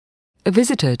A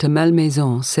visitor to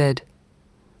Malmaison said,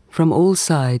 "From all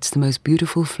sides the most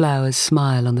beautiful flowers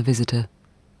smile on the visitor."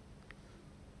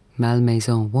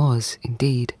 Malmaison was,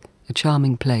 indeed, a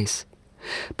charming place,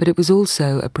 but it was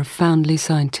also a profoundly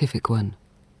scientific one.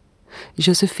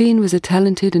 Josephine was a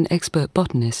talented and expert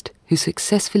botanist who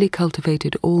successfully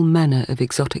cultivated all manner of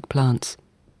exotic plants.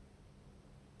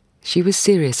 She was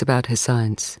serious about her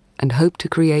science and hoped to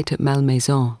create at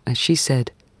Malmaison, as she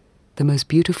said, the most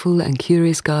beautiful and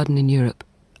curious garden in Europe,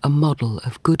 a model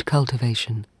of good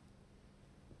cultivation.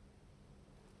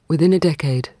 Within a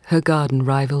decade, her garden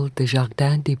rivaled the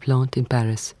Jardin des Plantes in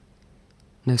Paris.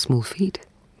 No small feat,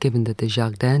 given that the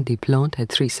Jardin des Plantes had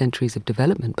 3 centuries of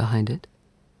development behind it.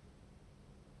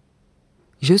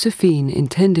 Josephine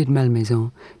intended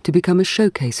Malmaison to become a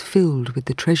showcase filled with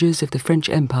the treasures of the French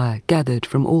Empire gathered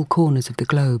from all corners of the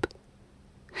globe.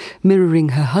 Mirroring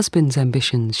her husband's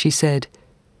ambitions, she said,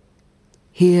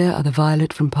 "Here are the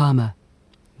violet from Parma,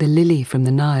 the lily from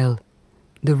the Nile,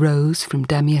 the rose from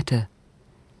Damietta.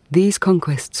 These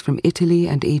conquests from Italy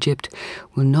and Egypt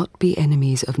will not be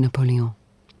enemies of Napoleon,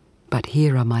 but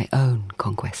here are my own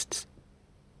conquests."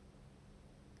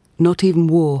 Not even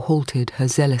war halted her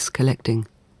zealous collecting.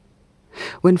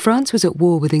 When France was at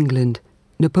war with England,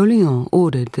 Napoleon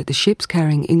ordered that the ships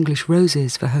carrying English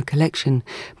roses for her collection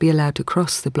be allowed to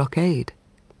cross the blockade.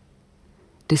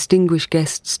 Distinguished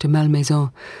guests to Malmaison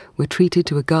were treated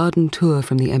to a garden tour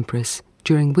from the Empress,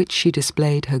 during which she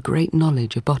displayed her great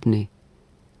knowledge of botany.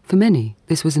 For many,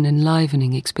 this was an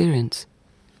enlivening experience.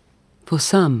 For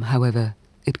some, however,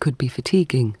 it could be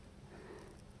fatiguing.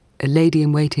 A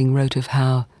lady-in-waiting wrote of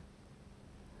how,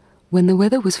 "When the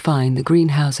weather was fine, the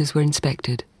greenhouses were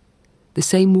inspected. The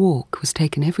same walk was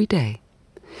taken every day.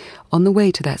 On the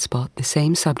way to that spot, the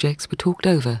same subjects were talked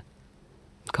over.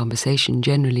 Conversation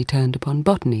generally turned upon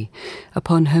botany,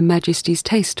 upon Her Majesty's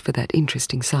taste for that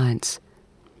interesting science,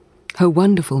 her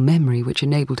wonderful memory which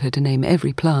enabled her to name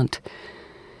every plant.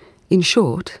 In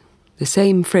short, the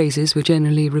same phrases were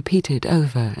generally repeated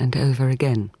over and over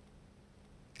again.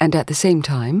 And at the same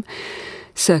time,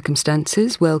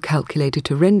 circumstances well calculated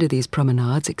to render these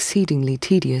promenades exceedingly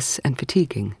tedious and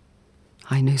fatiguing.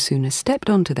 I no sooner stepped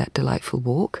onto that delightful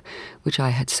walk, which I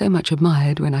had so much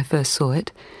admired when I first saw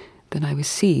it, than I was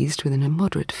seized with an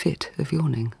immoderate fit of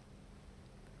yawning."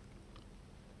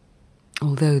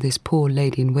 Although this poor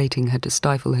lady-in-waiting had to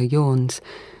stifle her yawns,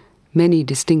 many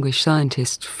distinguished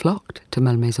scientists flocked to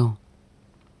Malmaison.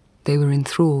 They were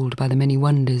enthralled by the many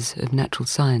wonders of natural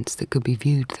science that could be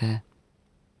viewed there.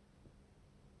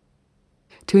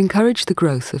 To encourage the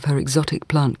growth of her exotic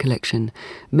plant collection,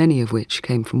 many of which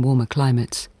came from warmer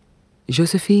climates,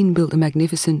 Josephine built the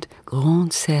magnificent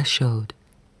Grande Serre Chaude,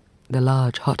 the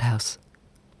large hothouse.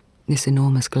 This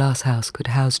enormous glass house could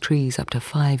house trees up to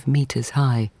 5 meters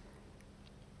high.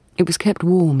 It was kept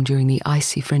warm during the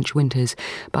icy French winters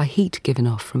by heat given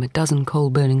off from a dozen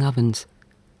coal-burning ovens.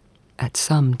 At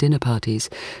some dinner parties,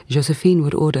 Josephine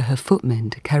would order her footmen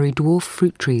to carry dwarf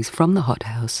fruit trees from the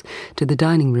hothouse to the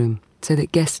dining room so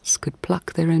that guests could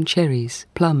pluck their own cherries,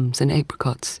 plums and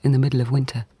apricots in the middle of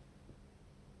winter.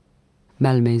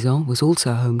 Malmaison was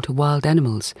also home to wild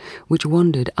animals, which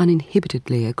wandered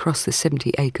uninhibitedly across the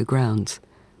 70-acre grounds.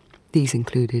 These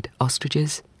included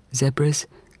ostriches, zebras,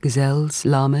 gazelles,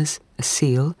 llamas, a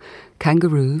seal,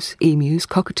 kangaroos, emus,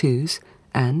 cockatoos,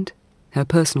 and, her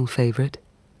personal favourite,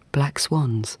 black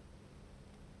swans.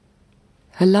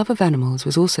 Her love of animals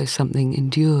was also something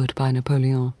endured by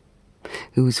Napoleon,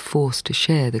 who was forced to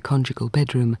share the conjugal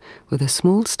bedroom with a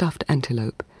small stuffed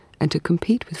antelope and to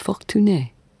compete with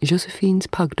Fortuné, Josephine's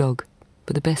pug dog,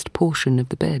 for the best portion of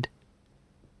the bed.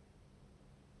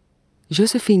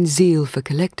 Josephine's zeal for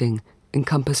collecting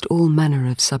encompassed all manner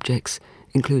of subjects,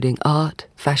 including art,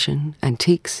 fashion,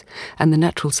 antiques, and the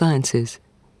natural sciences.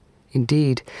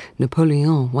 Indeed,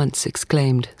 Napoleon once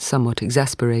exclaimed, somewhat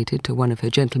exasperated, to one of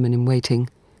her gentlemen-in-waiting,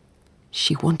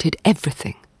 "She wanted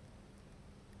everything."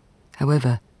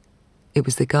 However, it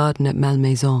was the garden at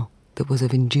Malmaison that was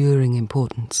of enduring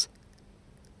importance.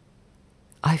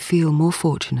 "I feel more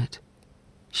fortunate,"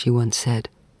 she once said,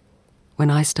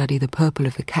 "when I study the purple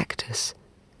of the cactus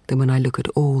than when I look at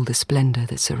all the splendour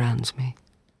that surrounds me."